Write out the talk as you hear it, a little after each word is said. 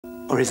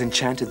has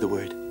enchanted the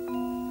word.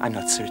 I'm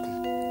not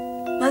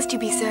certain. Must you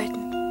be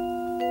certain?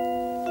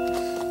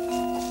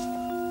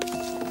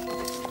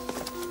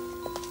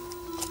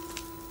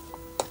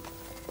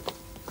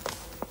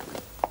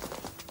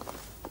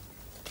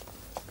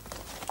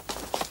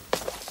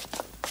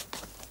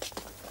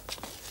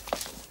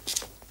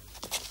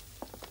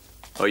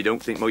 I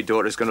don't think my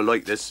daughter's going to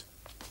like this.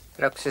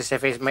 Looks as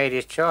if he's made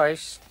his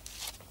choice.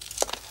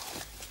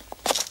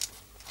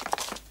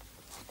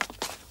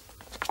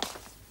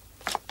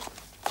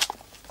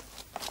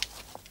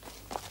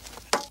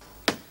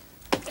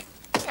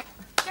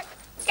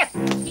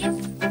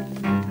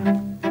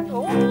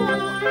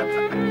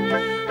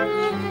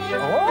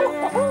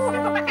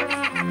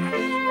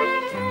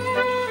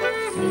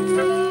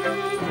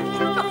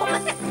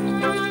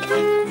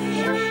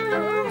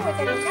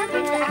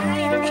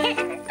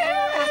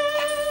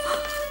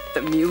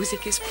 The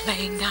music is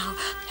playing now.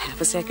 Half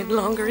a second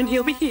longer and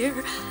he'll be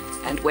here.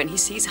 And when he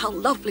sees how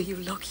lovely you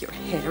look, your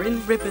hair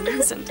in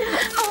ribbons and...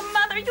 Oh,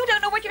 Mother, you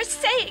don't know what you're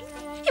saying.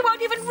 He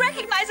won't even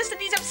recognize us in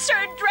these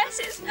absurd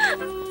dresses.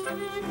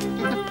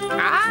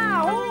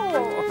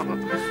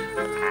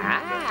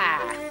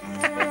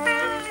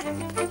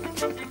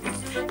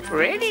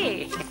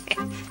 Pretty.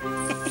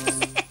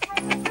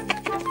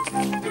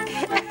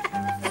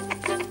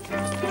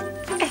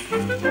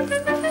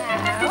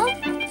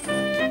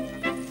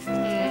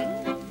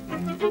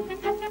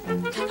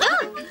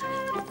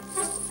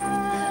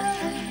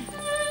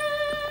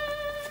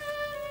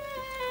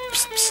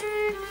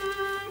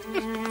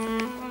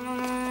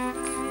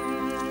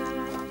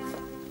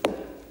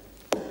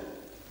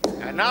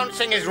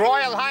 Announcing His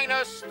Royal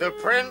Highness, the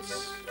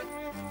Prince,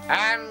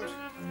 and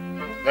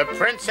the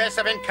Princess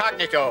of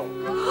Incognito.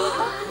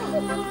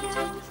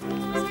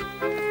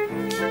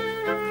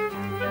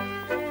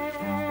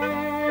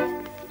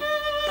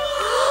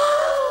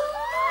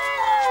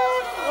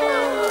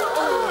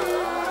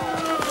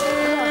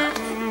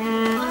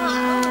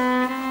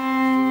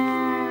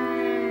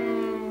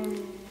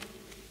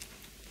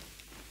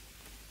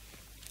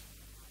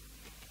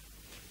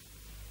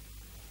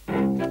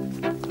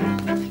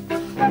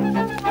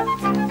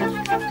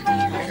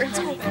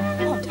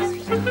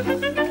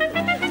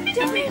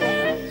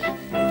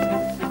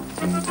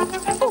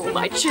 Oh,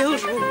 my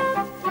children.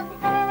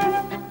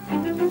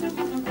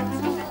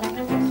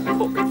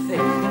 Poor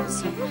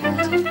things.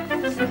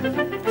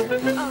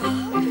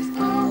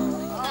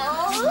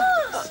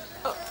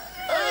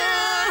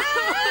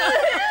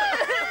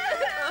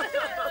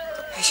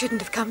 I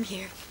shouldn't have come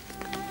here.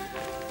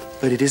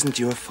 But it isn't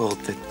your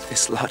fault that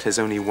this lot has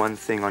only one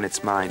thing on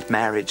its mind,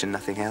 marriage and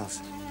nothing else.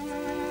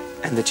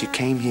 And that you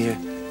came here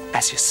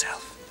as yourself.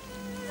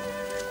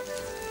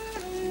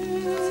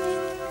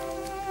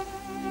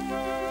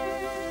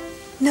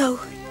 No,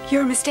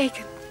 you're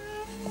mistaken.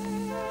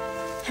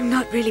 I'm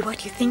not really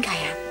what you think I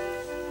am.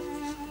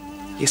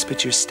 Yes,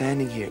 but you're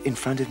standing here in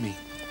front of me.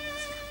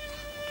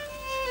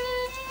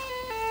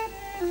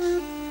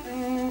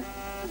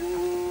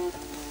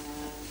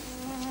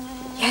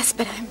 Yes,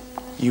 but I'm...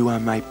 You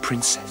are my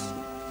princess.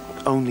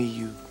 Only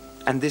you.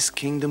 And this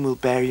kingdom will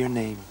bear your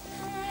name.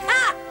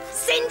 Ah!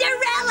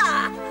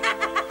 Cinderella!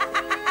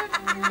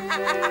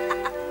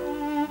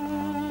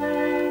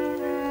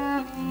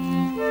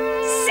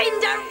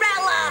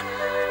 Cinderella!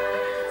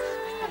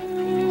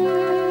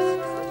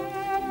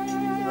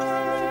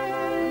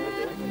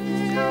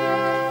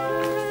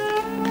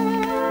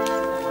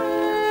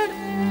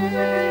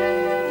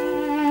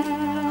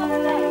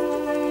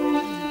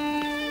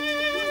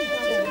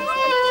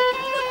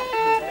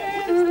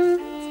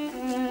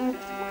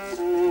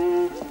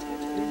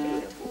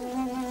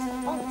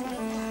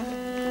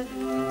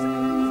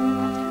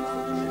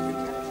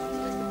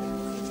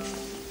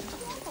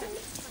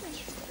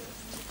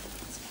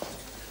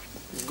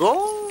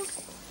 Gold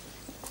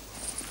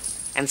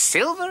and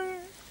silver,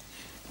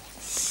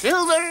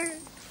 silver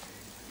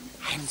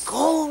and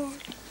gold.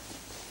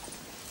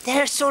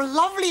 They're so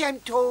lovely, I'm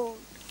told.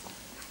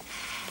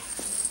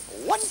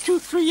 1, 2,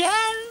 3, and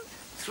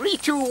 3,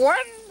 2, 1.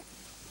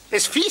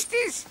 This feast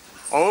is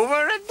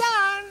over and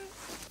done.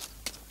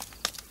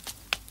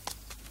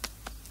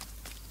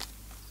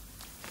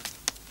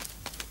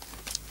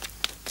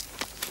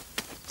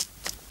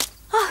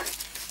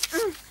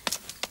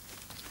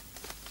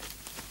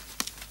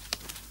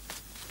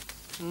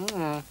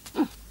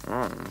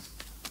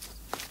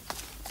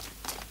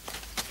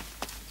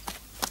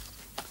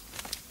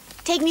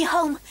 Take me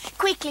home,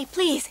 quickly,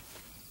 please.